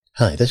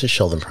Hi, this is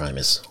Sheldon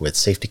Primus with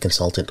Safety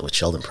Consultant with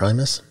Sheldon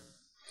Primus.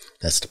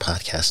 That's the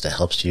podcast that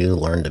helps you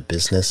learn the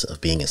business of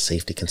being a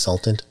safety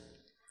consultant.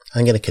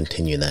 I'm going to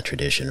continue that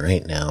tradition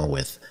right now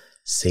with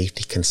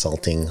Safety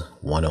Consulting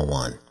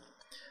 101.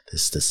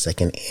 This is the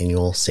second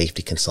annual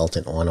Safety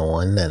Consultant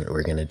 101 that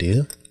we're going to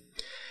do.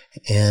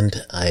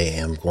 And I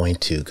am going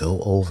to go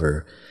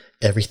over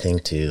everything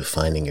to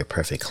finding your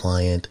perfect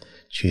client,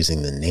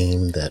 choosing the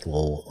name that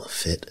will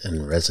fit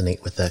and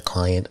resonate with that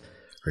client.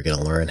 We're going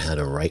to learn how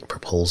to write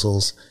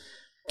proposals.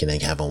 Going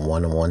to have a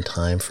one-on-one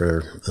time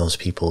for those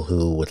people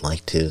who would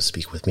like to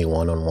speak with me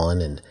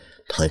one-on-one and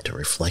time to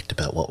reflect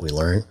about what we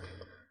learn.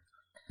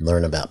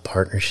 Learn about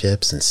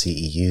partnerships and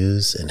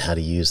CEUs and how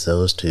to use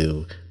those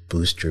to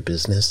boost your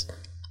business.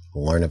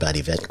 Learn about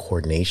event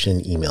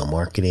coordination, email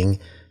marketing,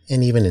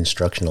 and even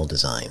instructional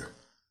design.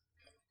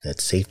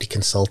 That's Safety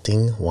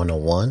Consulting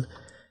 101.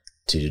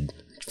 To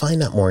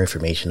find out more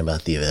information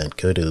about the event,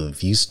 go to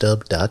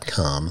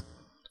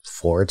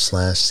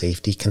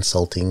viewstub.com/Safety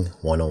Consulting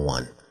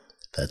 101.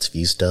 That's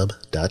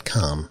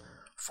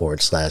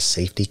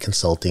viewstub.com/Safety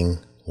Consulting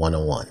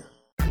 101.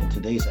 In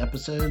today's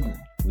episode,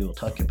 we will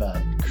talk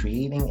about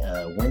creating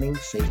a winning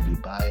safety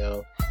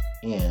bio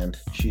and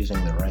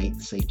choosing the right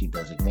safety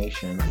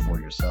designation for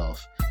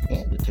yourself,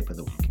 and the tip of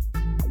the week.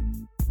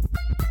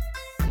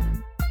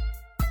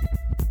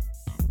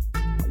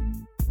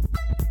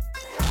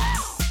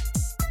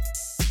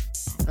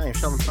 Hi, I'm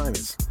Sheldon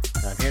Primus.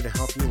 I'm here to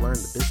help you learn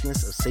the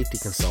business of safety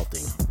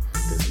consulting.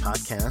 This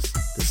podcast,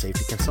 The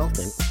Safety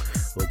Consultant,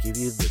 will give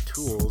you the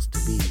tools to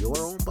be your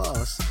own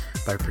boss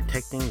by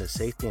protecting the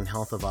safety and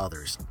health of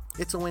others.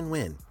 It's a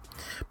win-win.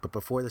 But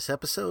before this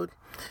episode,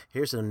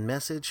 here's a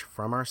message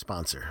from our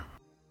sponsor.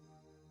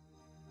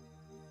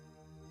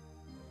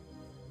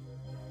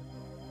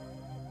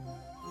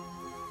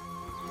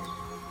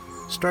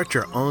 Start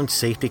your own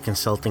safety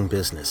consulting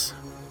business.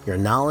 Your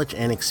knowledge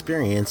and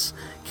experience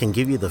can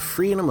give you the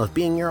freedom of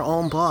being your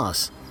own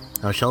boss.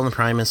 I'm Sheldon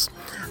Primus.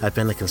 I've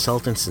been a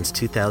consultant since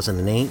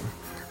 2008.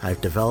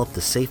 I've developed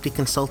the Safety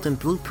Consultant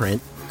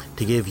Blueprint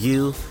to give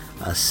you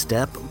a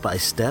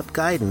step-by-step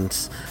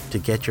guidance to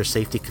get your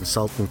safety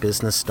consulting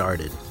business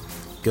started.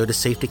 Go to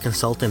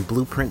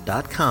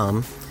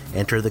safetyconsultantblueprint.com,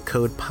 enter the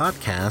code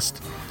podcast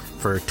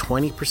for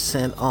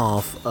 20%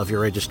 off of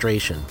your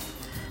registration.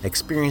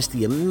 Experience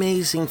the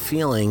amazing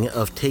feeling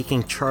of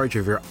taking charge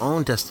of your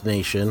own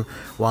destination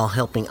while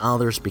helping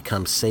others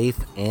become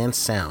safe and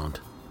sound.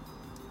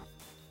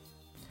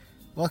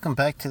 Welcome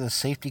back to the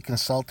Safety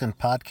Consultant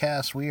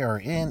Podcast. We are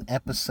in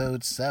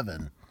episode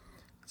 7.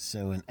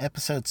 So in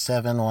episode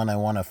 7, what I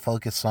want to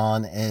focus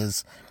on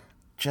is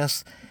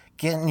just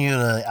getting you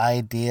the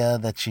idea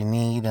that you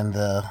need and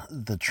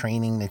the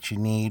training that you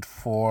need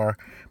for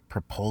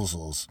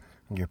proposals.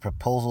 Your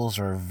proposals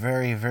are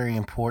very, very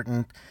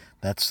important.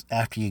 That's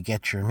after you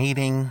get your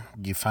meeting,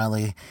 you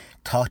finally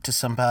talk to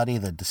somebody,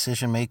 the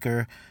decision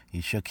maker,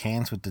 you shook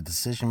hands with the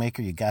decision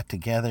maker, you got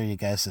together, you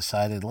guys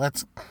decided,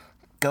 let's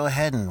go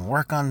ahead and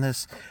work on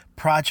this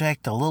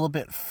project a little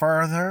bit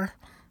further.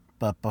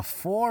 But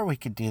before we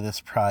could do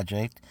this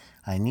project,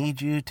 I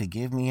need you to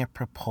give me a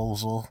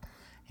proposal.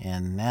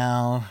 And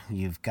now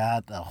you've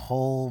got a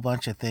whole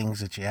bunch of things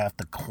that you have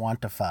to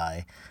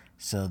quantify.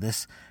 So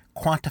this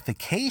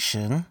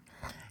quantification,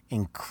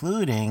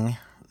 including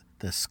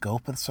the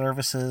scope of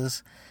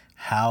services,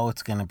 how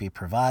it's going to be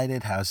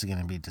provided, how it's going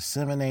to be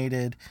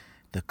disseminated,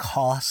 the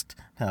cost,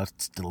 how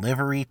it's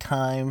delivery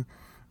time,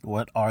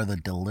 what are the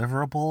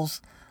deliverables,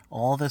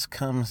 all this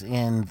comes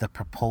in the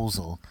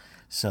proposal.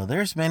 So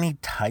there's many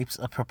types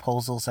of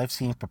proposals. I've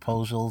seen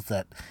proposals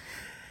that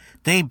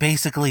they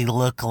basically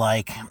look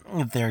like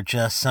they're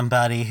just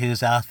somebody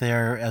who's out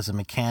there as a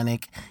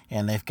mechanic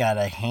and they've got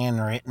a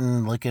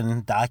handwritten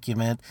looking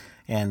document,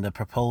 and the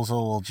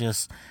proposal will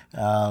just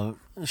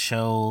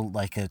show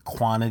like a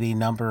quantity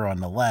number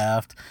on the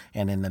left,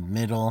 and in the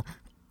middle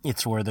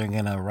it's where they're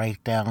going to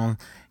write down,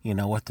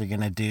 what they're going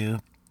to do.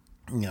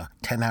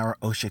 10-hour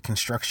OSHA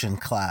construction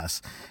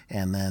class,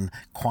 and then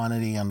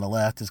quantity on the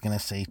left is going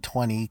to say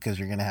 20 because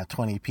you're going to have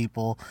 20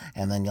 people,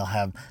 and then you'll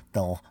have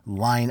the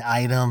line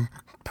item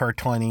per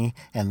 20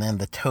 and then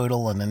the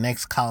total in the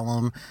next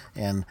column,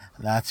 and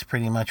that's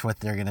pretty much what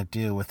they're going to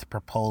do with the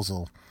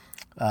proposal.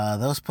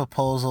 Those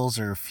proposals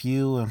are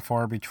few and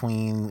far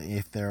between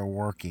if they're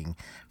working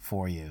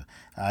for you.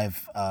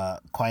 I've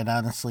quite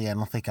honestly, I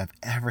don't think I've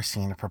ever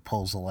seen a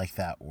proposal like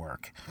that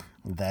work.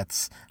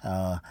 That's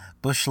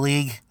Bush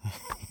League.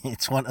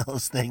 It's one of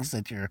those things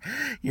that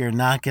you're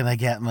not going to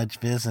get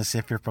much business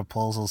if your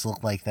proposals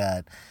look like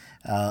that,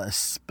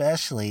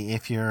 especially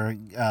if your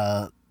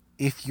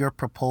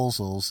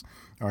proposals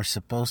are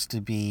supposed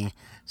to be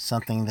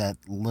something that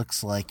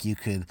looks like you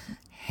could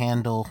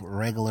handle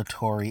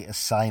regulatory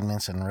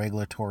assignments and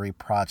regulatory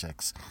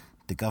projects.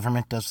 The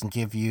government doesn't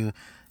give you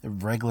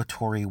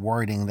regulatory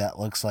wording that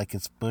looks like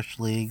it's Bush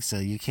League, so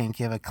you can't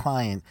give a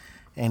client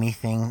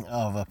anything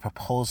of a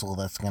proposal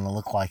that's going to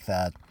look like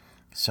that.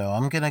 So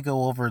I'm going to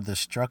go over the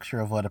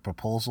structure of what a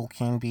proposal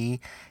can be,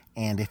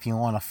 and if you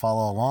want to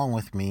follow along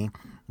with me,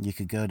 you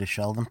could go to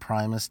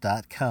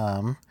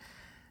sheldonprimus.com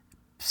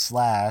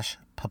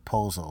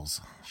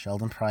sheldonprimus.com/proposals.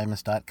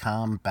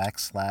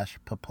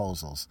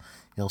 sheldonprimus.com/proposals.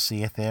 You'll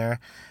see it there.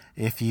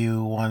 If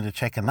you wanted to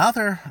check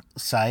another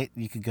site,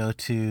 you could go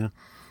to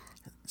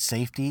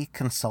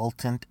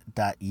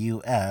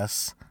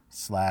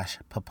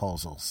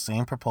safetyconsultant.us/proposals.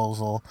 Same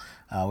proposal,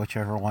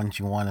 whichever ones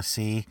you want to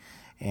see.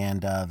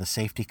 And the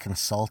Safety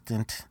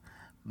Consultant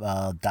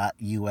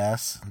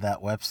 .us,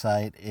 that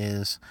website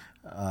is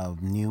a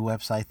new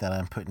website that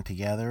I'm putting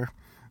together,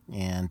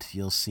 and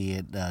you'll see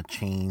it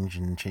change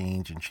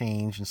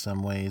in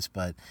some ways,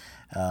 but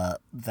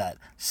that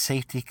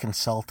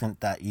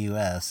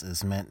safetyconsultant.us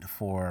is meant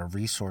for a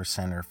resource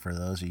center for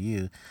those of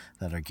you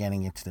that are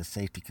getting into the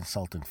safety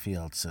consultant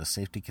field. So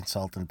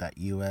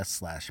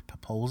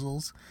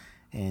safetyconsultant.us/proposals,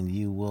 and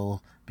you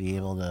will be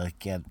able to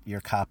get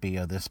your copy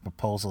of this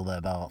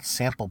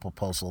sample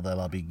proposal that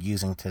I'll be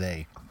using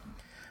today.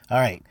 All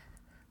right,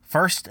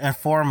 first and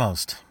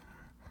foremost,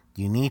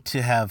 you need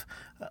to have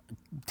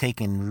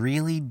taken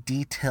really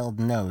detailed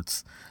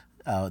notes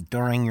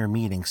during your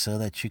meeting so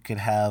that you could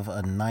have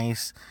a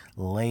nice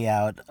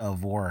layout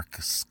of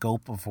work,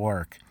 scope of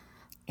work,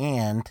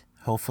 and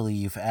hopefully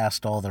you've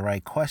asked all the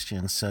right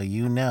questions so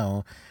you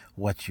know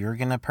what you're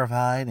going to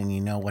provide and you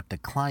know what the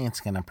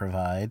client's going to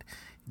provide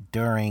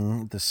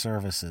during the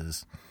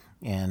services.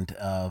 And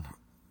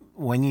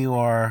when you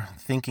are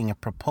thinking a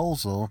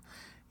proposal,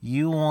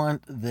 you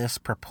want this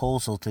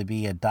proposal to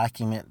be a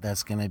document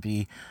that's going to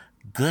be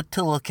good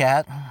to look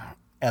at,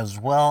 as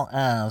well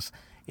as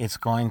it's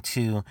going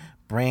to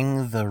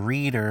bring the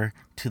reader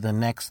to the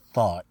next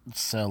thought.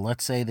 So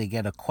let's say they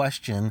get a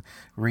question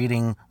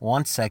reading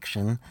one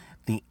section.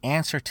 The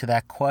answer to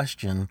that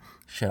question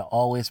should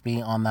always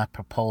be on that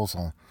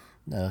proposal,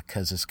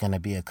 because it's going to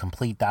be a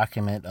complete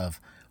document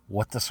of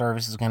what the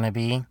service is going to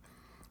be,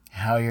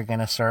 how you're going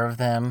to serve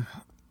them,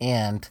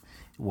 and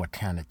what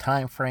kind of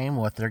time frame,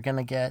 what they're going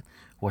to get,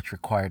 what's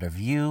required of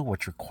you,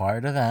 what's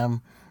required of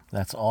them.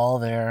 That's all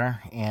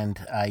there, and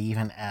I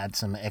even add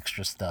some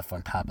extra stuff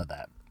on top of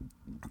that.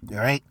 All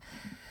right,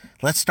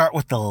 let's start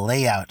with the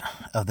layout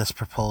of this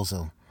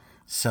proposal.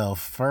 So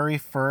very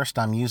first,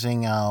 I'm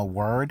using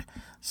Word.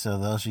 So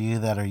those of you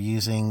that are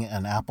using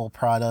an Apple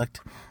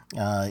product,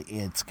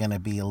 it's going to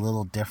be a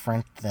little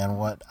different than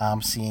what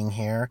I'm seeing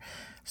here.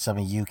 Some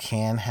of you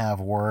can have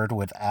Word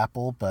with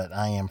Apple, but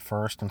I am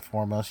first and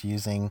foremost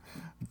using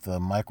the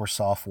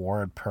Microsoft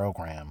Word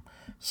program.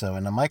 So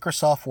in the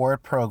Microsoft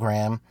Word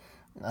program,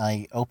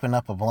 I open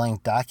up a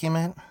blank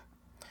document,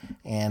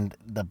 and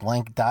the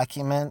blank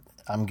document,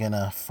 I'm going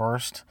to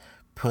first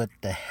put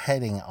the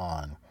heading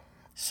on.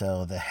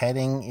 So the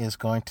heading is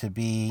going to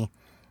be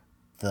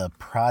the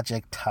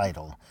project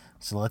title.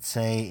 So let's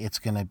say it's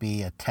going to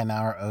be a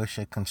 10-hour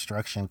OSHA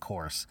construction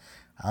course.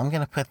 I'm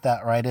going to put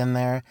that right in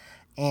there.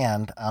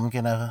 And I'm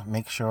going to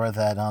make sure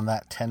that on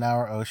that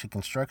 10-hour OSHA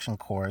construction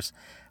course,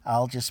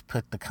 I'll just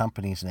put the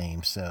company's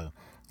name. So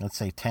let's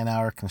say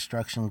 10-hour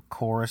construction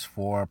course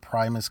for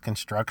Primus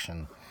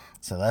Construction.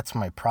 So that's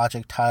my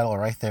project title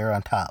right there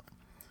on top.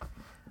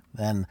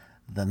 Then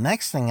the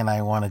next thing that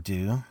I want to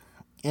do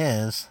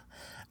is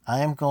I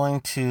am going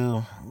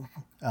to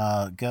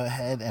go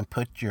ahead and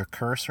put your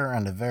cursor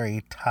on the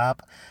very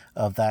top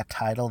of that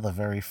title, the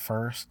very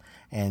first.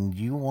 And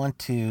you want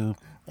to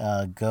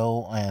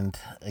go and,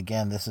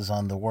 again, this is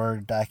on the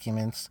Word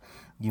documents,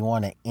 you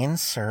want to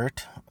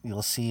insert,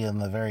 you'll see in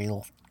the very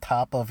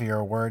top of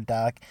your Word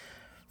doc,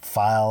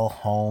 File,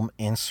 Home,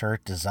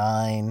 Insert,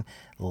 Design,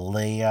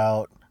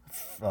 Layout,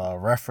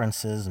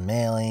 References,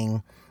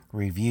 Mailing,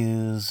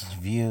 Reviews,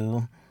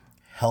 View,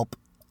 Help,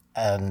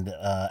 and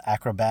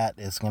Acrobat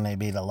is going to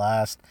be the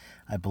last.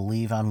 I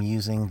believe I'm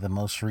using the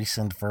most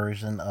recent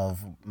version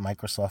of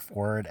Microsoft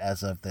Word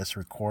as of this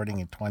recording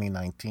in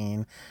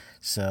 2019.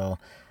 So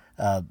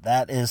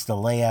that is the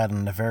layout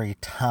in the very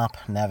top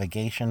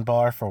navigation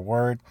bar for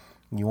Word.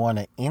 You want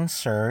to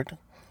insert,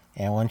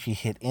 and once you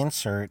hit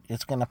insert,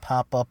 it's going to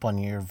pop up on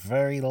your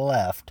very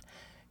left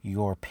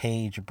your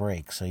page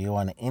break. So you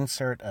want to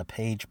insert a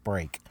page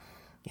break.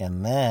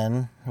 And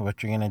then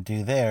what you're going to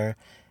do there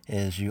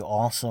is you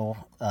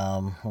also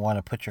want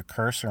to put your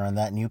cursor on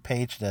that new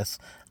page that's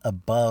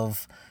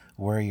above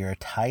where your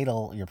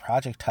title, your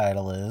project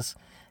title is,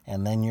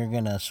 and then you're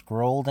going to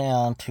scroll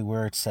down to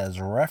where it says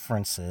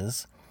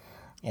References,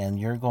 and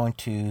you're going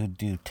to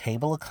do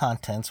Table of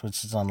Contents,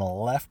 which is on the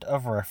left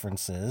of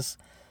References.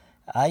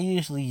 I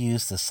usually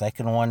use the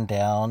second one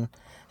down,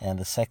 and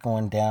the second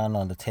one down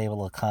on the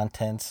Table of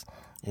Contents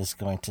is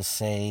going to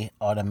say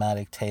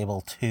Automatic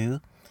Table 2.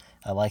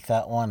 I like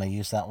that one. I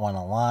use that one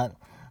a lot.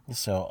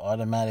 So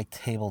Automatic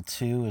Table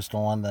 2 is the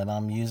one that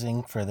I'm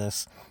using for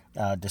this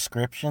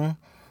description.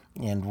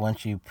 And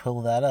once you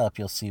pull that up,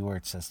 you'll see where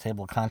it says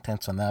Table of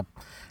Contents on that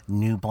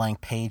new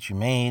blank page you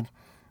made.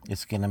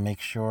 It's going to make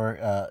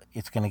sure,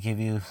 it's going to give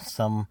you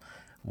some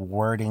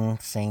wording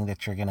saying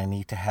that you're going to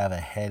need to have a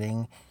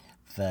heading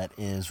that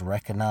is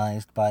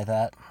recognized by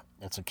that.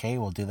 It's okay,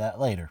 we'll do that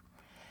later.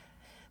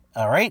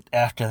 All right,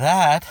 after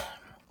that,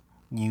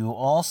 you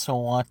also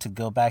want to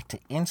go back to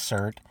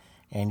Insert,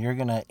 and you're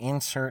going to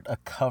insert a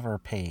cover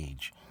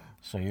page.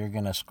 So you're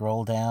going to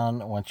scroll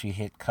down. Once you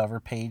hit cover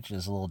page,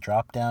 there's a little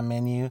drop down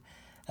menu.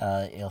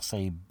 It'll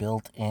say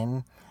built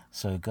in.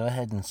 So go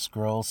ahead and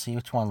scroll, see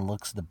which one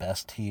looks the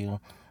best to you,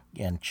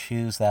 and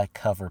choose that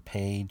cover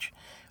page.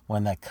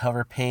 When that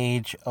cover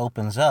page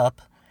opens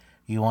up,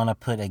 you want to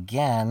put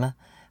again,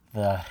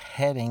 the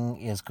heading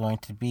is going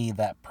to be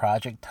that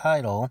project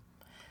title,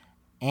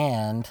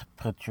 and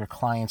put your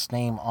client's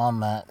name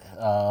on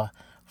that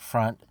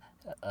front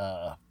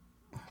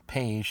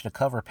page, the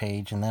cover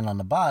page, and then on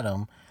the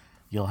bottom,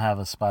 you'll have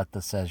a spot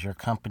that says your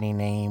company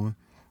name,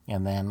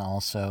 and then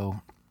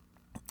also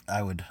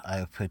I would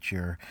put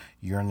your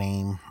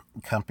name,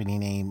 company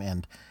name,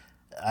 and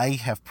I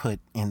have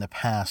put in the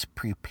past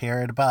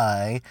prepared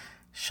by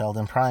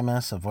Sheldon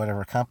Primus of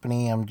whatever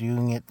company I'm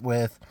doing it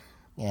with,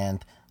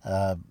 and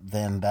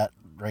then that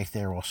right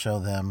there will show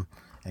them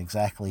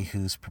exactly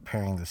who's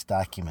preparing this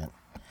document.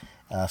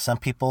 Some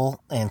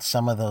people in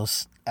some of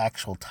those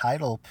actual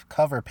title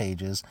cover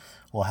pages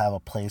will have a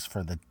place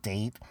for the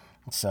date,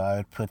 so I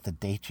would put the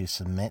date you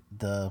submit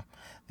the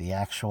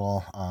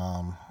actual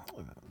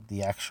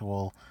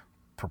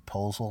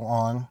proposal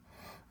on.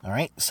 All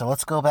right, so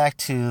let's go back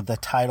to the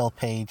title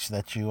page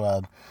that you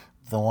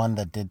the one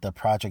that did the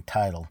project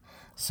title.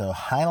 So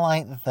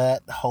highlight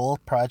that whole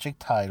project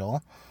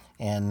title,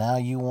 and now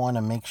you want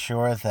to make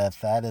sure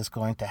that that is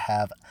going to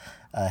have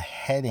a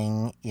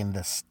heading in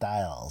the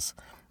styles.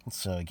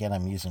 So again,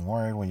 I'm using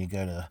Word. When you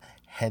go to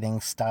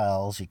heading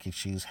styles, you can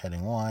choose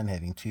heading 1,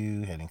 heading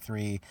 2, heading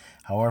 3,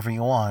 however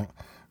you want.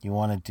 You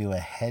want to do a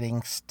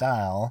heading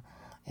style,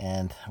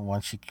 and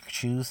once you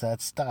choose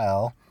that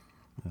style,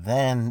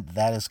 then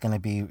that is going to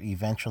be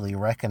eventually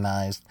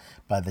recognized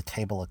by the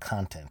table of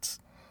contents.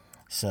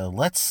 So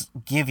let's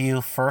give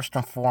you first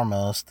and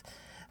foremost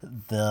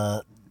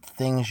the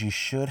things you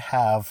should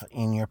have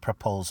in your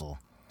proposal.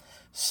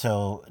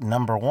 So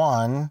number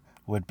 1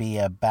 would be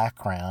a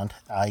background.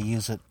 I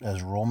use it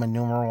as Roman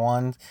numeral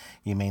 1.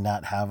 You may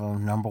not have a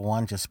number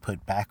 1, just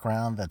put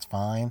background, that's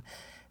fine.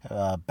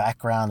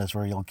 Background is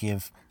where you'll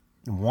give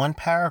one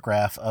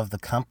paragraph of the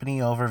company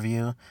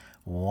overview,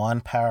 one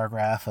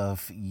paragraph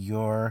of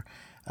your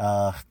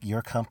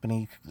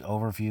company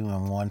overview,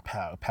 and one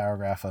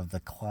paragraph of the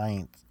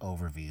client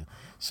overview.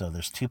 So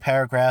there's 2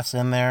 paragraphs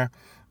in there.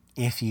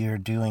 If you're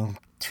doing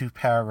 2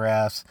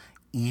 paragraphs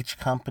each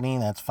company,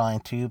 that's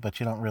fine too, but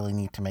you don't really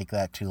need to make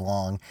that too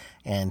long.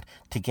 And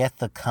to get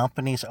the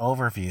company's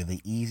overview,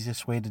 the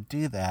easiest way to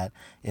do that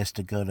is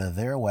to go to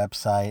their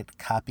website,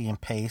 copy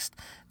and paste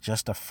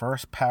just the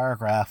first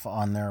paragraph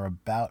on their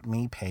About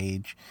Me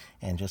page,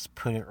 and just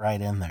put it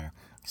right in there.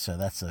 So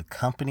that's a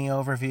company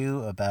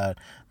overview about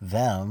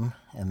them,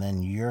 and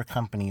then your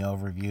company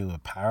overview, a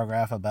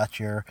paragraph about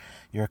your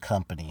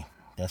company.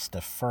 That's the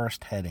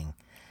first heading.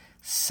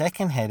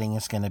 Second heading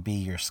is going to be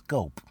your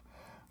scope,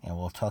 and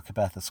we'll talk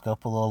about the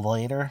scope a little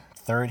later.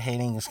 Third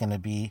heading is going to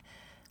be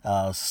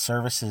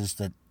services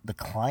that the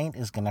client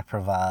is going to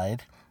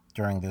provide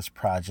during this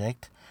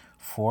project.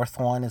 Fourth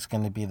one is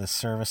going to be the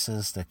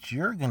services that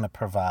you're going to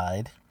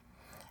provide,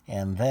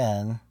 and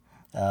then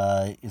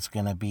it's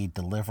going to be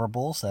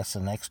deliverables. That's the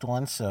next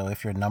one. So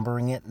if you're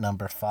numbering it,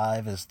 number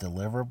 5 is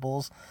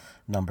deliverables.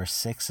 Number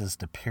 6 is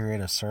the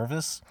period of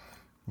service.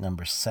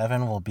 Number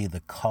 7 will be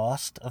the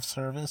cost of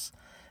service.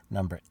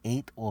 Number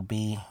 8 will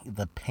be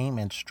the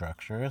payment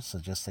structure. So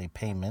just say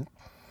payment.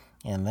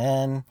 And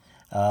then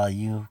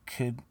you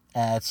could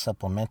add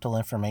supplemental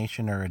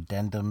information or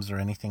addendums or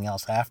anything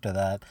else after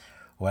that.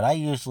 What I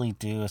usually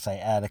do is I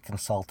add a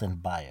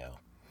consultant bio.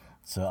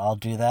 So I'll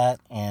do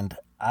that, and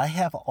I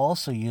have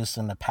also used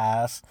in the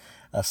past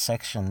a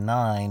Section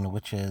 9,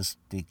 which is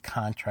the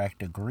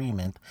contract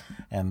agreement,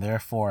 and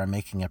therefore I'm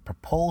making a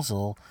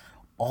proposal,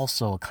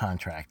 also a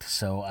contract.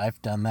 So I've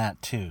done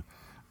that too,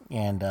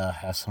 and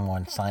have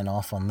someone sign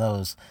off on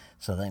those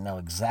so they know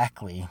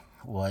exactly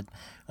what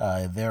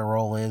their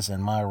role is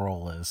and my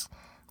role is.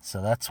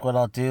 So that's what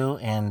I'll do,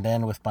 and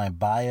then with my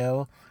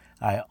bio,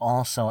 I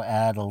also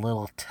add a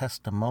little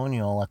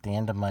testimonial at the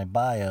end of my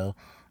bio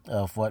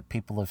of what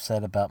people have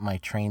said about my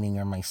training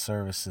or my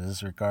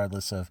services,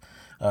 regardless of,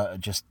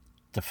 just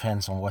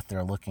depends on what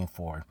they're looking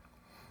for.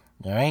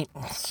 All right,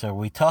 so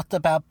we talked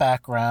about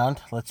background.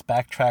 Let's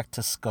backtrack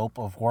to scope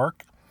of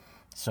work.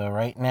 So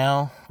right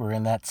now, we're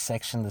in that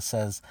section that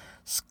says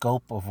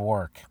scope of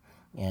work.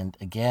 And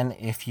again,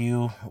 if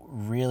you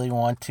really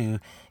want to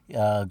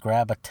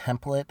grab a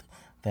template,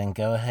 then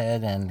go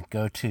ahead and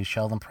go to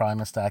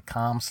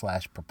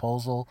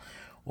sheldonprimus.com/proposal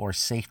or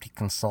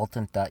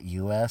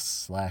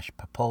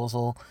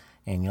safetyconsultant.us/proposal,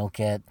 and you'll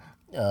get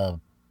a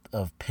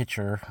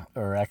picture,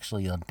 or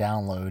actually you'll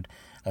download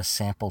a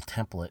sample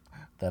template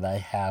that I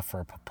have for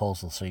a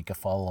proposal so you can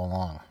follow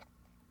along.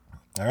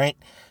 All right,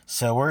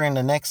 so we're in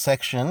the next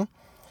section.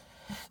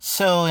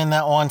 So in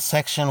that one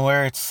section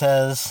where it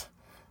says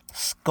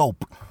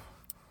scope,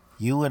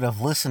 you would have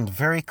listened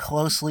very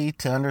closely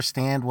to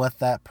understand what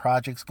that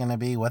project's going to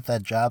be, what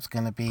that job's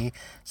going to be.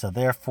 So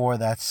therefore,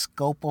 that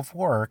scope of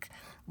work,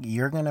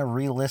 you're going to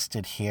relist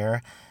it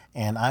here.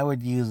 And I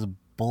would use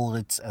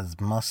bullets as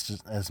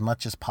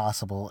much as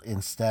possible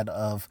instead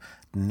of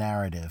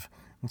narrative.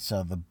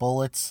 So the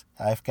bullets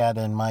I've got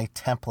in my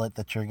template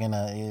that you're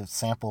gonna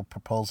sample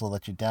proposal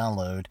that you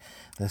download.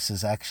 This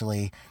is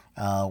actually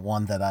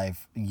one that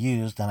I've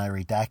used, and I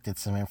redacted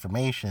some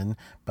information,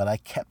 but I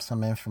kept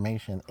some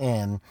information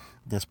in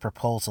this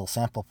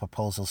sample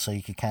proposal, so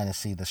you could kind of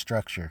see the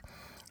structure.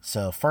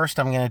 So first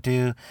I'm going to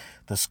do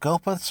the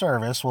scope of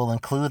service will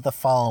include the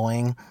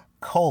following,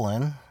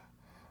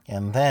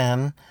 and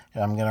then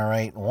I'm going to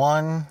write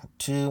 1,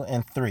 2,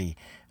 and 3.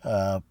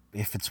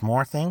 If it's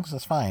more things,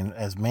 that's fine.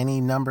 As many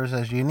numbers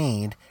as you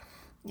need,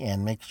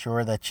 and make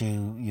sure that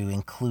you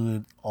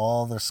include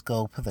all the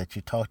scope that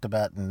you talked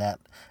about in that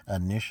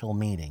initial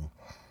meeting.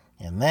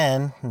 And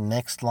then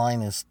next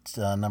line is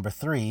number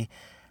 3,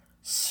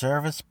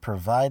 service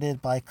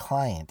provided by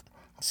client.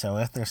 So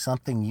if there's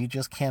something you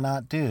just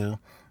cannot do,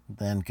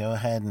 then go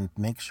ahead and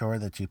make sure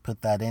that you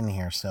put that in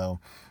here. So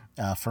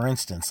for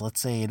instance,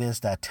 let's say it is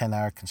that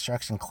 10-hour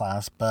construction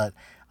class, but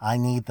I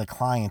need the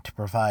client to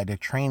provide a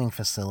training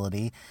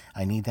facility.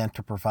 I need them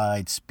to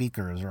provide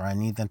speakers, or I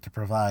need them to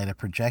provide a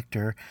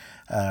projector,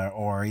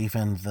 or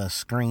even the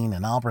screen,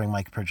 and I'll bring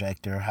my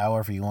projector,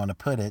 however you want to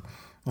put it.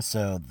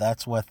 So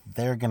that's what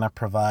they're going to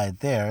provide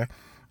there.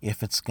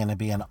 If it's going to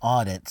be an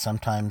audit,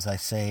 sometimes I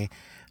say,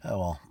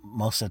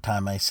 most of the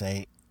time I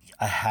say,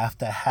 I have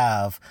to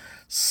have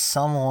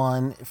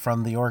someone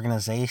from the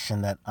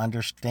organization that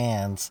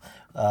understands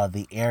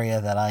the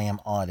area that I am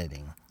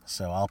auditing.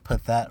 So I'll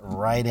put that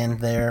right in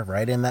there,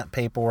 right in that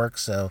paperwork,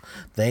 so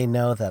they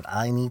know that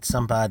I need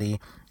somebody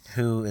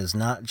who is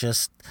not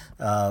just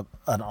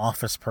an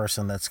office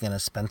person that's going to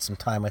spend some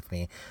time with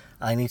me.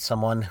 I need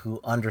someone who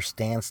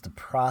understands the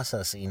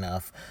process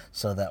enough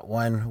so that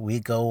when we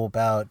go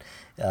about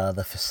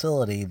the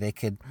facility, they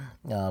could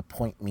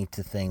point me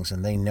to things,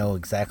 and they know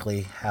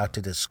exactly how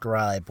to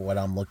describe what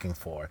I'm looking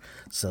for.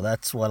 So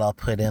that's what I'll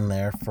put in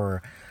there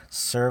for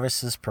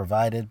services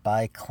provided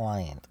by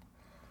client.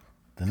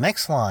 The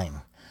next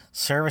line,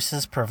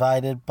 services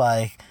provided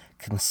by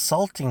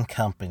consulting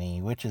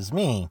company, which is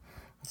me.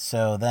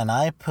 So then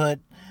I put,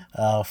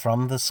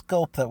 from the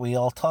scope that we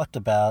all talked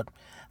about,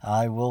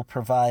 I will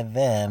provide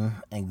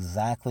them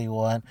exactly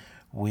what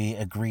we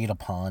agreed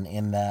upon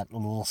in that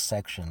little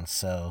section.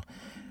 So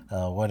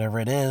whatever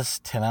it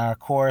is, 10-hour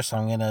course,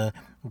 I'm gonna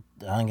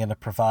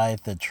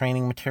provide the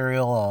training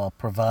material. I'll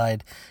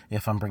provide,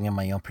 if I'm bringing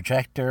my own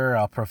projector,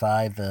 I'll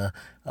provide the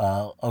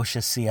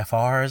OSHA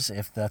CFRs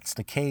if that's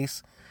the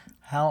case.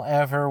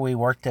 However, we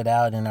worked it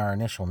out in our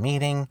initial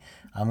meeting.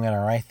 I'm going to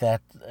write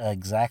that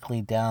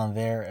exactly down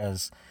there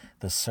as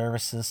the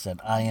services that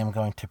I am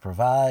going to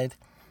provide.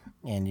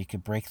 And you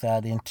could break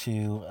that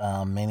into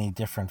many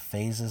different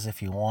phases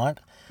if you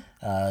want.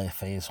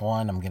 Phase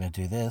 1, I'm going to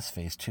do this.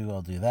 Phase 2,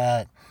 I'll do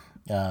that.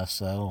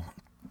 So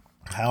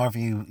however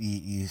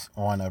you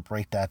want to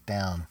break that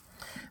down.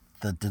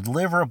 The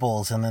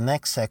deliverables in the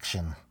next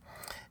section.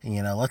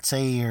 Let's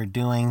say you're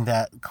doing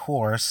that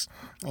course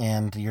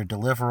and your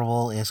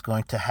deliverable is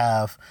going to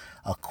have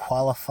a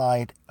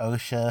qualified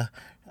OSHA,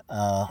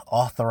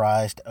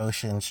 authorized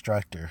OSHA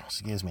instructor.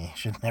 Excuse me,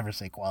 should never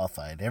say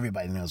qualified.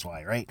 Everybody knows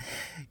why, right?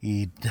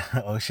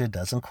 OSHA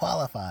doesn't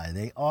qualify,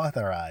 they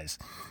authorize.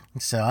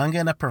 So I'm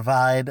going to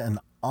provide an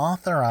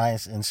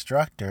authorized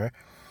instructor.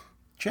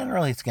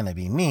 Generally, it's going to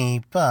be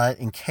me, but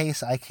in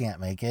case I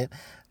can't make it,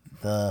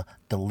 the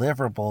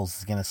deliverables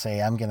is going to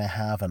say I'm going to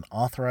have an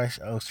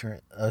authorized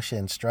OSHA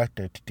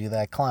instructor to do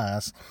that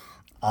class.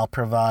 I'll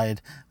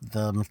provide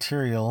the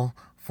material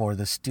for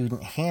the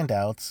student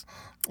handouts,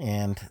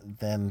 and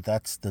then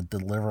that's the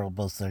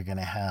deliverables they're going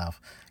to have.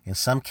 In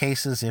some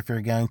cases, if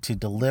you're going to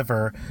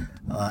deliver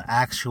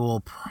actual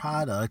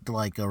product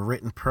like a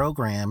written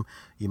program,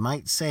 you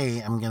might say,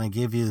 I'm going to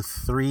give you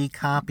 3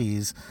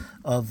 copies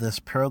of this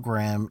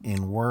program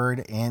in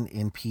Word and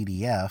in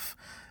PDF.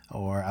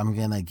 Or I'm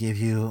going to give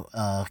you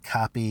a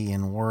copy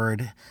in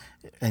Word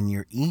in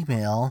your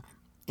email,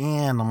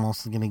 and I'm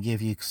also going to give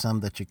you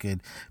some that you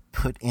could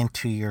put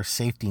into your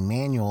safety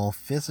manual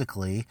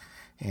physically,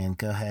 and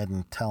go ahead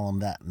and tell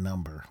them that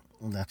number.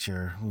 That's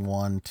your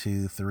 1,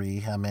 2, 3,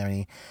 how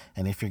many.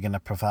 And if you're going to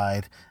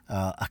provide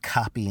a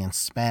copy in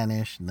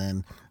Spanish,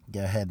 then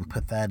go ahead and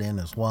put that in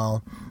as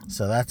well.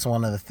 So that's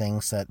one of the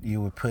things that you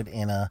would put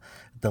in a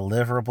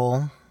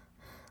deliverable,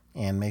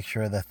 and make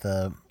sure that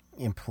the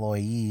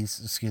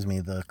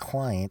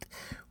client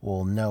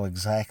will know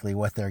exactly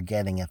what they're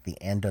getting at the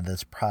end of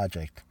this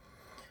project.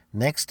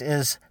 Next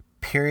is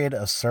period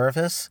of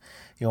service.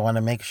 You want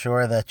to make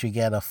sure that you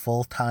get a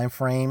full time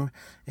frame,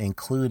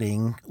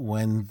 including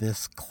when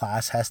this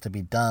class has to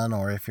be done,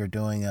 or if you're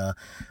doing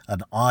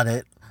an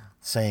audit,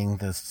 saying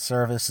the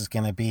service is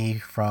going to be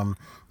from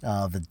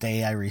the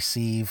day I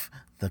receive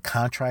the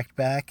contract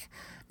back,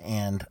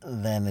 and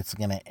then it's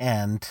going to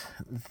end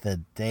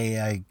the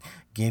day I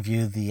give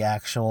you the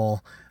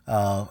actual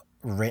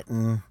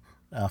written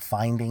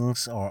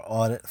findings or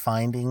audit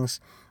findings,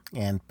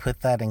 and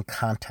put that in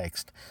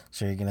context.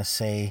 So you're going to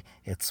say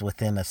it's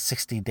within a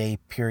 60-day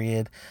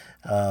period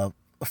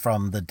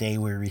from the day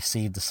we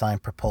received the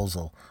signed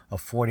proposal, a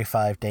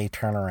 45-day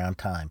turnaround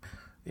time.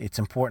 It's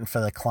important for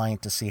the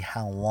client to see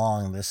how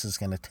long this is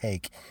going to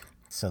take.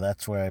 So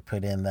that's where I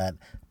put in that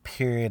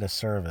period of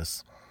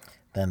service.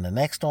 Then the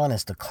next one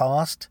is the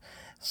cost.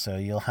 So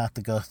you'll have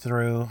to go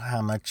through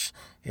how much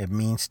it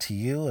means to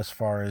you as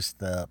far as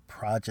the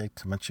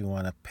project, how much you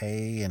want to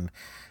pay, and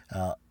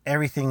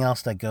everything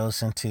else that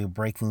goes into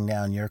breaking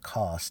down your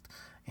cost.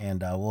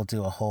 And we'll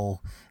do a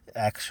whole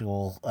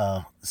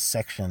actual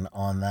section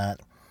on that.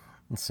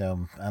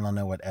 So I don't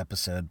know what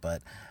episode,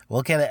 but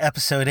we'll get an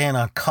episode in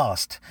on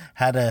cost,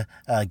 how to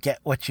get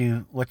what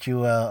you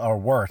are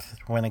worth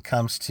when it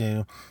comes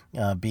to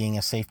being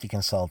a safety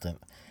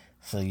consultant.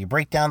 So you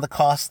break down the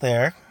cost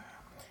there,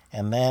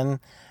 and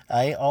then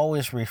I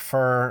always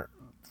refer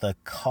the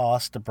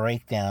cost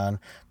breakdown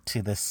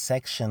to the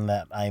section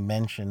that I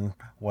mentioned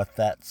what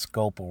that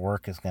scope of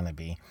work is going to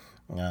be.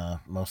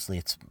 Mostly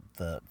it's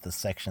the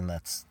section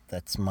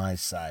that's my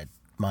side,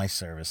 my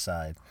service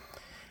side.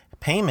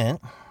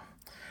 Payment,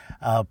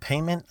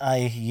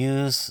 I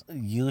use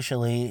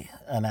usually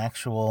an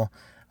actual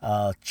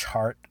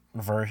chart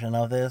version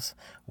of this,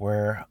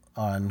 where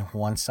on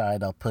one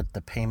side I'll put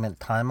the payment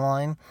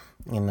timeline.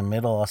 In the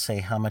middle I'll say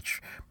how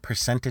much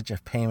percentage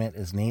of payment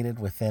is needed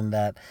within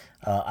that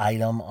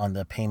item on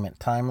the payment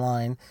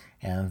timeline,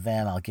 and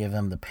then I'll give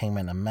them the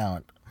payment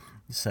amount.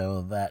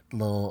 So that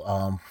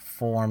little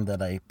form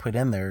that I put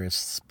in there is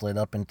split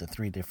up into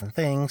 3 different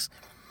things.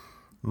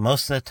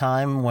 Most of the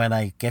time when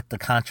I get the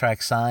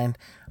contract signed,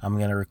 I'm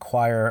going to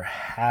require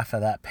half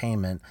of that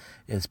payment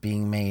is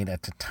being made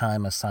at the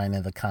time of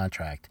signing the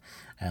contract.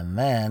 And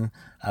then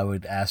I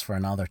would ask for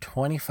another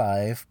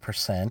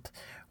 25%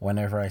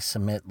 whenever I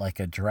submit like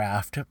a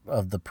draft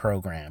of the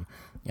program.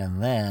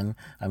 And then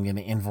I'm going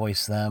to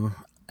invoice them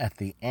at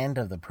the end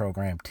of the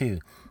program too.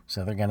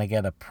 So they're going to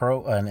get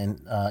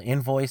an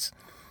invoice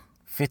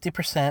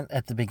 50%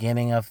 at the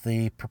beginning of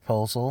the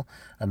proposal,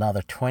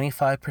 another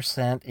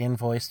 25%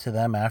 invoice to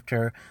them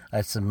after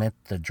I submit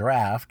the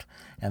draft,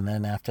 and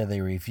then after they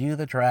review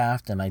the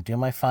draft and I do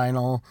my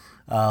final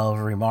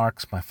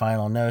remarks, my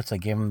final notes, I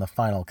give them the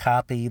final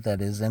copy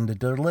that is in the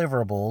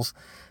deliverables,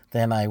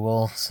 then I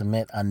will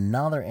submit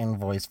another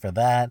invoice for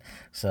that.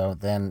 So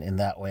then in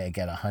that way I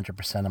get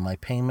 100% of my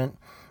payment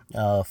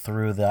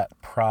through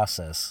that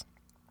process.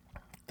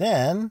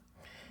 Then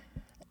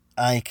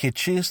I could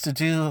choose to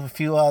do a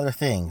few other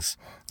things.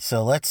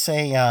 So let's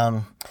say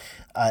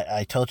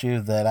I told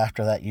you that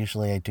after that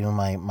usually I do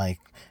my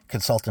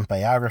consultant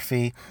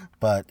biography,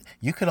 but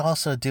you could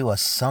also do a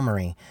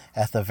summary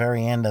at the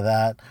very end of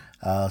that.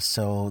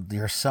 So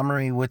your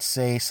summary would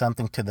say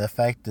something to the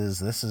effect is,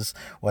 this is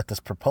what this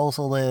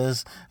proposal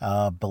is.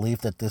 Believe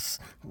that this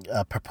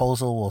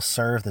proposal will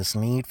serve this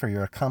need for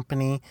your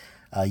company.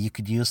 You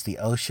could use the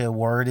OSHA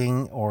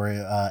wording, or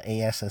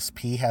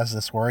ASSP has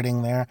this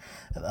wording there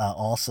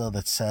also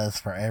that says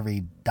for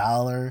every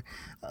dollar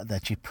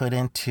that you put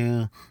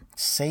into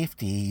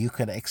safety, you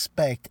could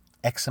expect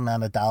X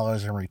amount of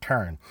dollars in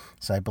return.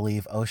 So I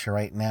believe OSHA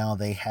right now,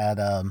 they had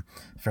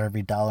for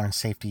every dollar in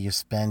safety you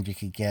spend, you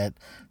could get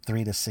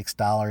 $3 to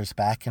 $6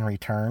 back in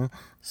return.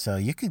 So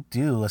you could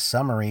do a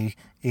summary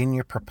in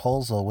your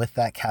proposal with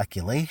that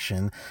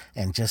calculation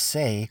and just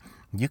say,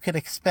 you could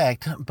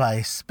expect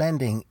by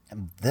spending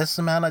this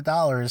amount of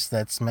dollars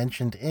that's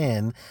mentioned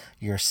in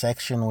your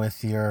section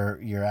with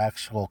your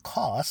actual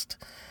cost,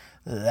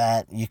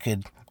 that you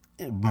could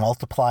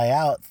multiply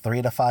out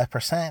 3 to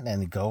 5%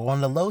 and go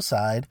on the low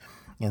side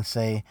and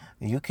say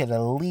you could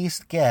at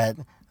least get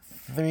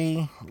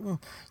 3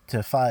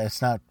 to 5. It's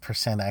not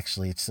percent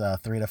actually. It's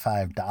 $3 to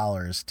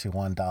 $5 to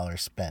 $1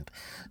 spent.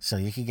 So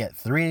you could get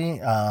 $3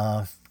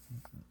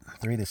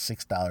 to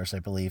 $6, I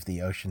believe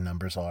the ocean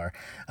numbers are.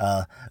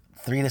 $3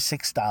 to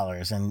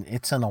 $6, and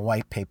it's in a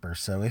white paper.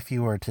 So if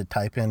you were to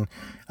type in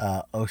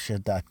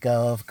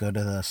OSHA.gov, go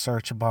to the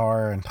search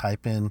bar and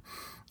type in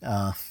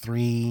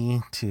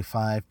 $3 to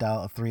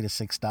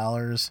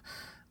 $6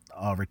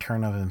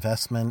 return of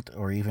investment,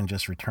 or even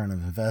just return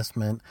of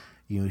investment,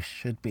 you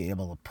should be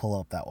able to pull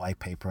up that white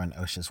paper on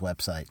OSHA's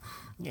website.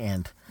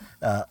 And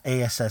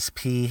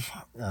ASSP,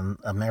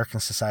 American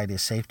Society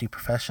of Safety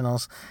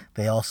Professionals,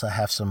 they also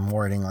have some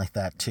wording like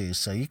that too.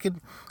 So you could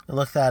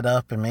look that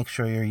up and make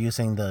sure you're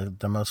using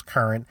the most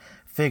current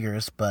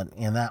figures, but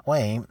in that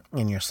way,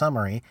 in your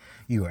summary,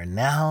 you are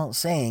now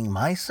saying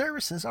my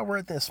services are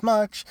worth this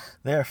much,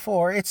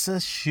 therefore it's a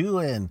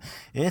shoo-in.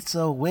 It's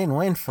a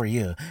win-win for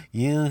you.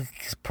 You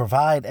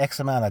provide X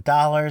amount of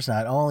dollars,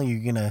 not only are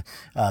you going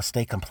to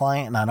stay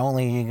compliant, not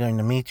only are you going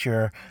to meet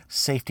your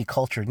safety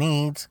culture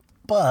needs,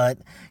 but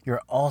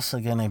you're also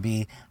going to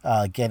be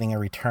getting a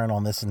return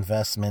on this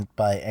investment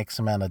by X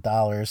amount of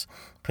dollars.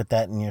 Put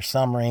that in your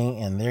summary,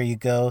 and there you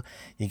go.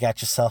 You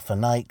got yourself a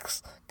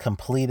nice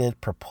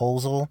completed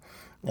proposal.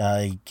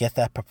 You get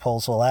that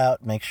proposal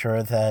out. Make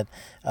sure that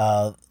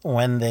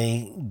when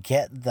they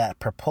get that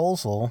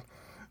proposal,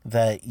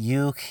 that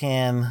you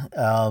can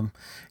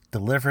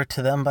deliver it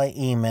to them by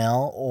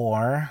email,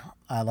 or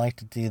I like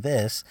to do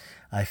this.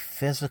 I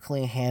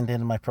physically hand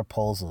in my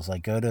proposals. I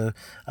go to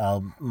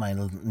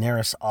my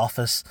nearest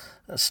office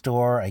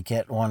store. I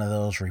get one of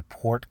those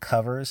report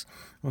covers.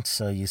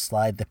 So you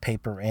slide the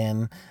paper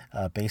in.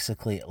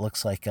 Basically, it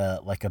looks like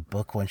a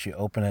book once you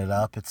open it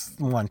up. It's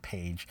one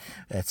page.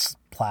 It's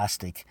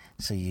plastic.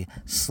 So you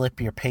slip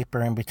your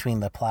paper in between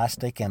the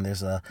plastic, and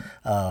there's a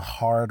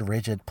hard,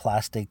 rigid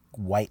plastic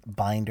white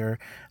binder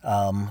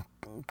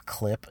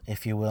clip,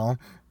 if you will,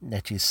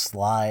 that you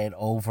slide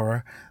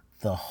over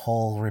the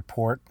whole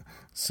report.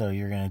 So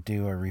you're going to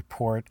do a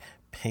report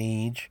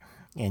page,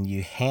 and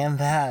you hand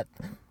that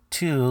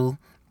to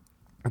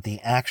the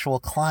actual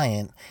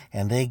client,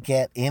 and they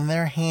get in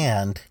their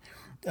hand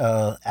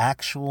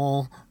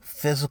actual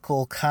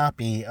physical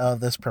copy of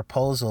this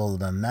proposal,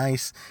 the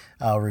nice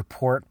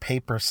report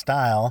paper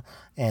style.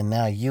 And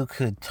now you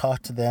could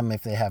talk to them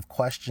if they have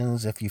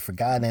questions. If you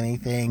forgot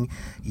anything,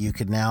 you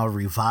could now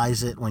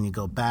revise it when you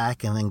go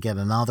back and then get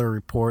another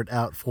report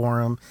out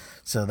for them.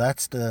 So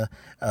that's a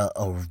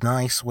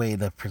nice way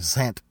to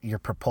present your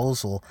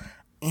proposal.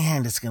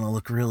 And it's going to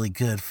look really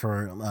good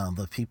for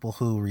the people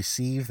who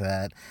receive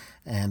that.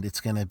 And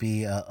it's going to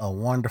be a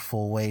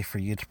wonderful way for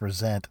you to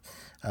present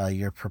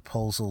your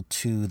proposal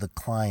to the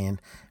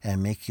client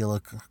and make you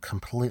look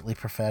completely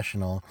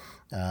professional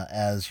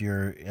as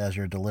you're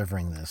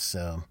delivering this.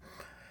 So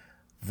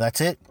that's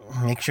it.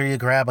 Make sure you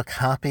grab a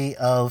copy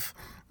of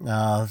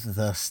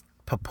the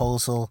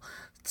proposal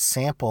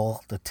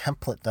sample, the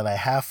template that I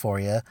have for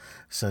you.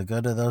 So go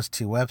to those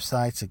two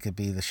websites. It could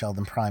be the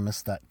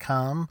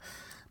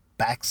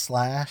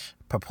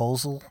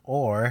sheldonprimus.com/proposal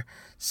or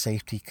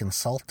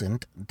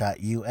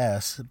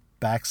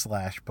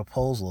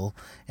safetyconsultant.us/proposal,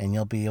 and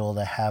you'll be able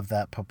to have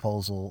that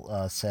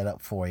proposal set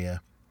up for you.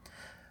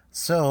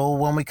 So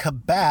when we come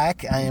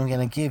back, I am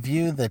going to give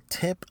you the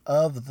tip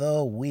of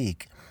the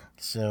week.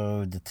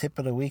 So the tip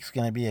of the week is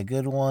going to be a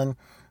good one.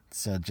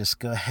 So just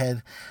go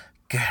ahead,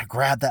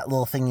 grab that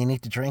little thing you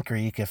need to drink, or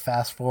you can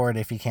fast forward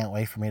if you can't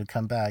wait for me to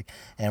come back,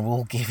 and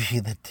we'll give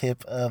you the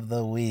tip of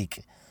the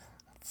week.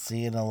 See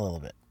you in a little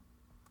bit.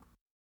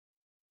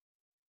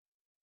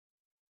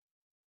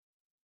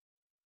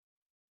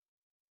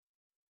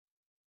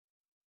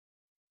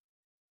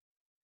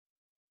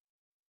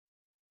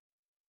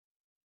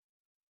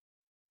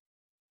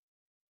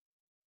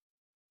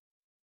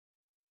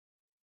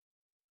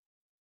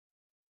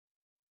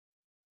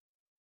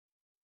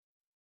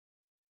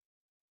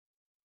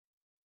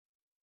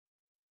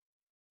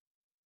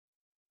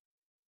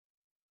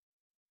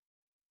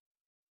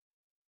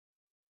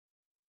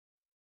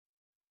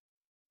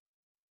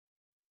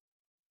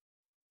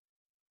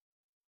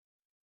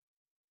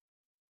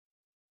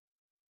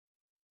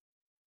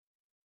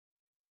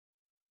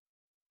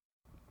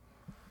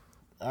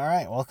 All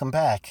right, welcome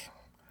back.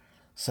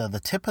 So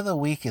the tip of the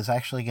week is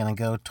actually going to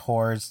go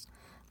towards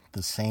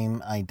the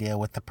same idea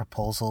with the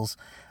proposals.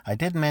 I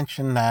did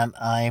mention that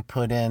I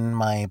put in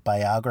my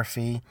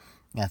biography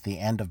at the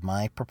end of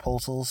my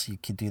proposals. You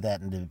could do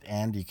that in the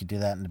end. You could do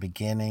that in the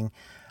beginning.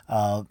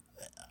 One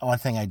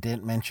thing I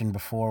didn't mention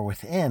before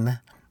within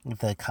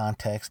the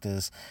context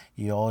is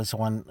you always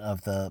want,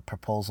 of the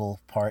proposal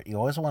part, you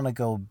always want to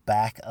go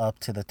back up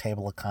to the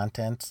table of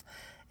contents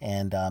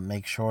and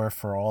make sure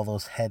for all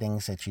those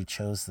headings that you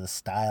chose the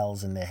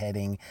styles in the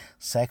heading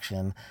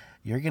section.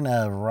 You're going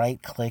to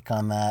right click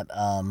on that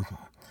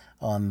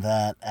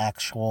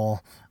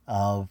actual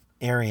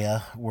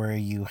area where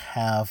you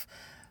have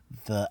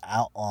the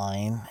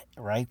outline.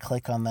 Right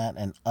click on that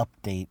and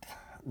update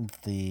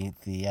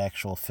the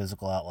actual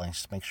physical outline.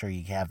 Just make sure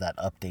you have that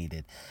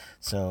updated.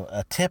 So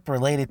a tip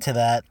related to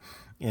that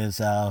is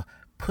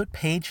put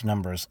page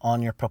numbers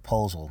on your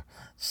proposal.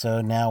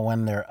 So now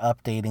when they're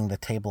updating the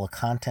table of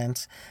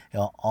contents,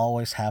 it'll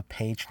always have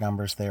page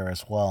numbers there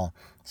as well.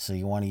 So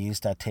you want to use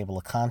that table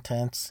of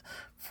contents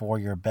for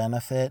your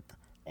benefit,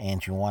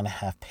 and you want to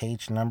have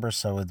page numbers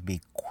so it'd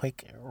be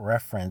quick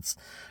reference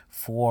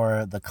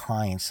for the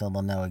client, so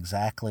they'll know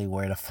exactly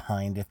where to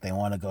find. If they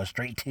want to go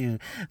straight to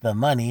the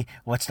money,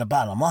 what's the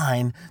bottom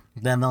line,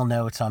 then they'll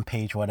know it's on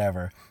page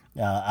whatever.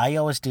 I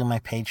always do my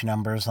page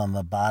numbers on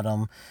the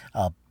bottom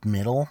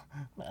middle.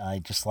 I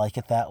just like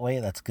it that way.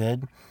 That's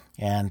good.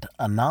 And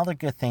another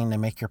good thing to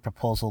make your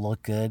proposal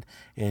look good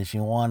is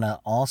you want to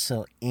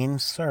also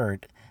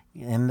insert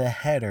in the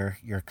header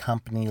your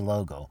company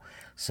logo.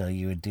 So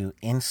you would do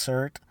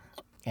insert,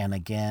 and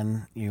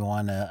again, you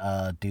want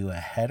to do a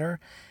header.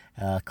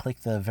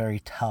 Click the very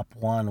top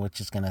one, which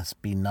is going to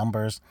be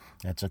numbers.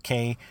 That's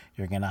okay.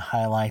 You're going to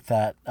highlight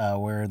that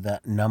where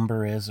that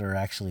number is, or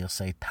actually you'll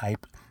say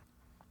type.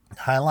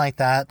 Highlight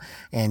that,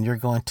 and you're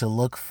going to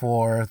look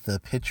for the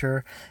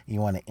picture. You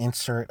want to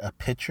insert a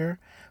picture,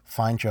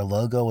 find your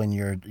logo in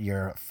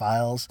your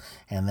files,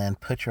 and then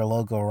put your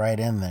logo right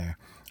in there.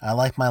 I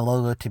like my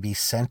logo to be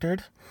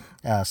centered,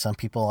 Some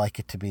people like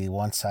it to be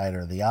one side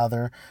or the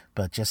other,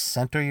 but just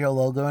center your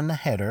logo in the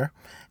header.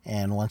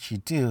 And once you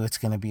do, it's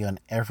going to be on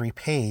every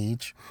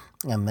page.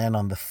 And then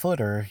on the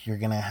footer, you're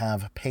going to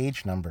have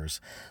page numbers.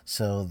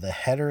 So the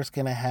header is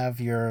going to have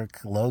your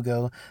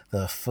logo.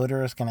 The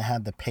footer is going to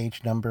have the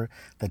page number.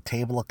 The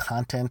table of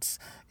contents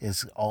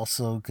is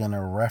also going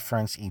to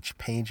reference each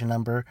page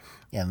number.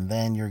 And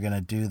then you're going to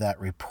do that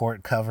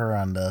report cover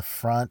on the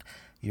front.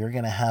 You're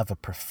going to have a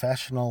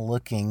professional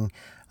looking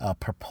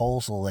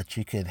proposal that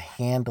you could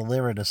hand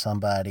deliver to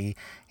somebody,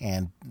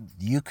 and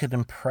you could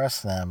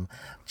impress them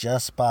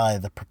just by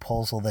the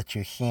proposal that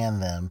you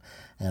hand them.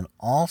 And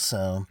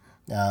also,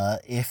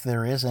 if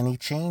there is any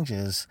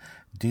changes,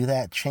 do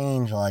that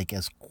change like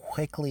as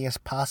quickly as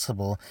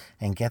possible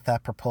and get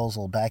that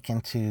proposal back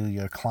into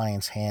your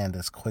client's hand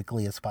as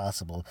quickly as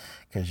possible,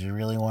 because you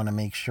really want to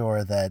make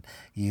sure that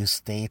you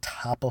stay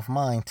top of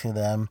mind to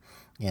them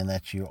and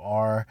that you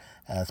are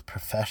as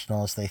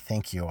professional as they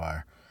think you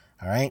are.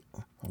 All right,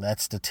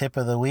 that's the tip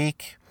of the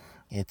week.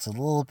 It's a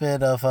little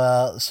bit of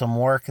some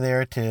work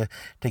there to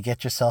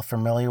get yourself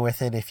familiar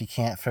with it. If you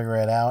can't figure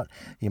it out,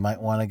 you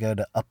might want to go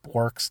to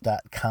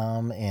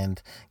upworks.com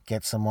and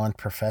get someone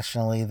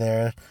professionally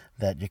there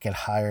that you could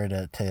hire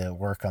to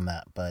work on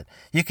that. But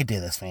you could do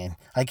this, man.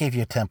 I gave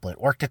you a template.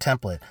 Work the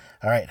template.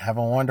 All right, have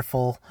a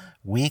wonderful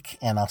week,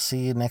 and I'll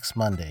see you next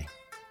Monday.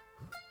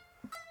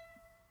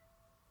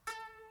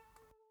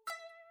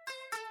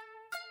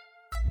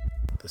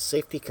 The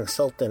Safety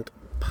Consultant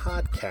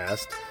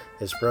Podcast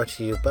is brought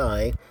to you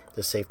by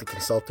the Safety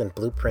Consultant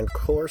Blueprint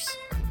course.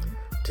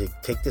 To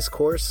take this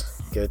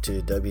course, go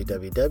to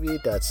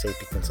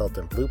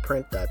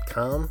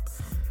www.safetyconsultantblueprint.com.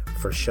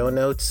 For show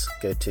notes,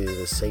 go to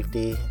the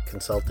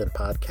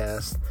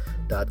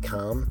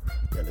safetyconsultantpodcast.com.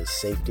 That is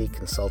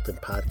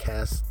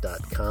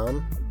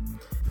safetyconsultantpodcast.com.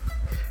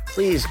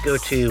 Please go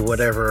to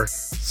whatever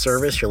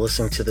service you're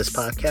listening to this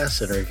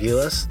podcast and review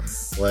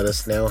us. Let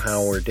us know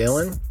how we're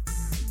doing.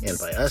 And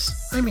by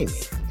us, I mean me.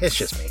 It's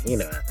just me, you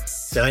know that.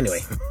 So anyway,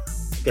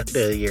 go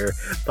to your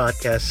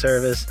podcast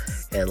service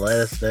and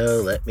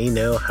let me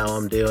know how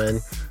I'm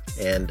doing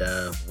and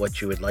what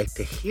you would like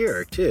to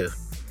hear too.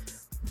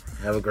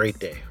 Have a great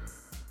day.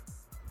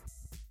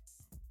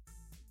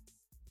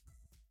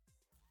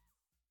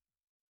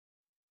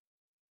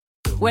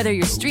 Whether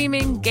you're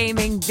streaming,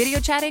 gaming, video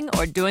chatting,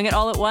 or doing it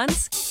all at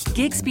once,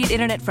 Gig Speed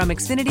Internet from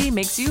Xfinity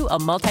makes you a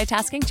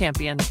multitasking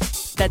champion.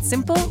 That's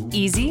simple,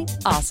 easy,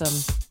 awesome.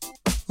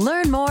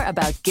 Learn more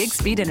about Gig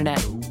Speed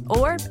Internet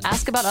or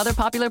ask about other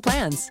popular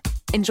plans.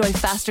 Enjoy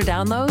faster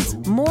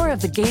downloads, more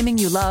of the gaming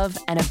you love,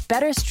 and a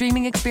better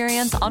streaming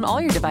experience on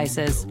all your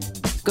devices.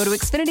 Go to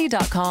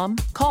Xfinity.com,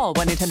 call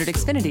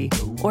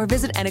 1-800-XFINITY, or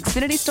visit an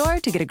Xfinity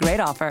store to get a great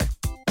offer.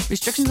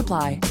 Restrictions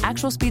apply.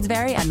 Actual speeds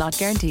vary and not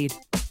guaranteed.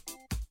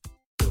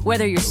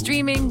 Whether you're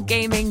streaming,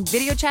 gaming,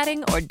 video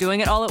chatting, or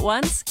doing it all at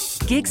once,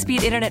 Gig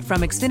Speed Internet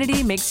from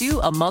Xfinity makes you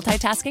a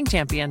multitasking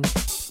champion.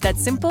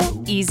 That's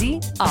simple,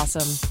 easy,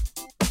 awesome.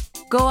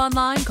 Go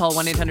online, call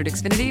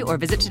 1-800-XFINITY, or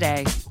visit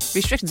today.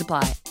 Restrictions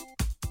apply.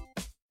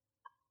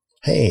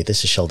 Hey,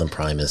 this is Sheldon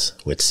Primus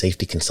with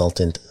Safety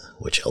Consultant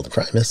with Sheldon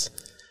Primus,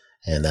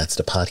 and that's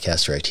the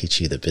podcast where I teach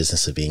you the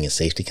business of being a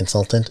safety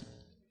consultant.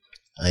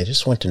 I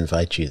just want to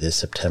invite you this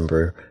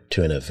September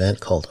to an event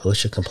called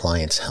OSHA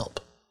Compliance Help.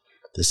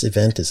 This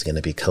event is going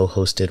to be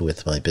co-hosted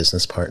with my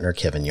business partner,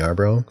 Kevin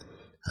Yarbrough.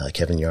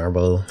 Kevin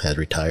Yarbrough had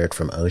retired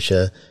from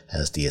OSHA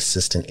as the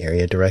Assistant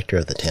Area Director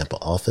of the Tampa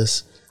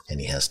office, and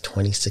he has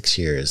 26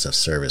 years of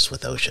service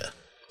with OSHA.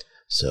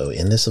 So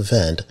in this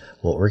event,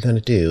 what we're going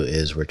to do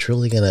is we're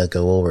truly going to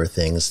go over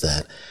things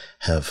that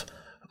have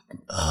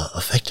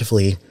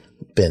effectively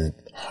been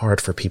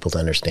hard for people to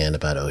understand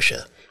about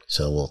OSHA.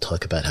 So we'll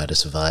talk about how to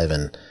survive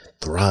and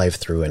thrive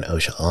through an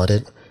OSHA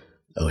audit,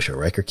 OSHA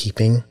record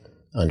keeping,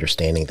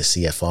 understanding the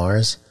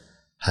CFRs,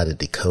 how to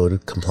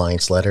decode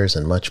compliance letters,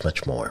 and much,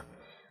 much more.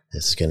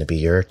 This is going to be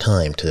your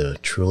time to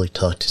truly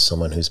talk to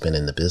someone who's been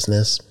in the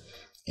business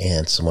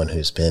and someone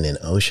who's been in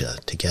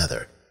OSHA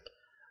together.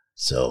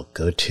 So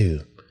go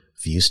to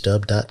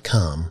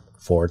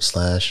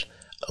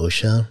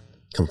viewstub.com/OSHA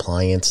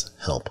compliance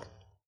help.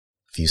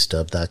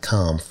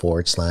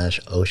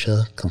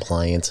 viewstub.com/OSHA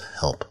compliance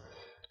help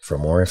for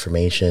more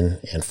information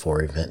and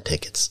for event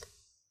tickets.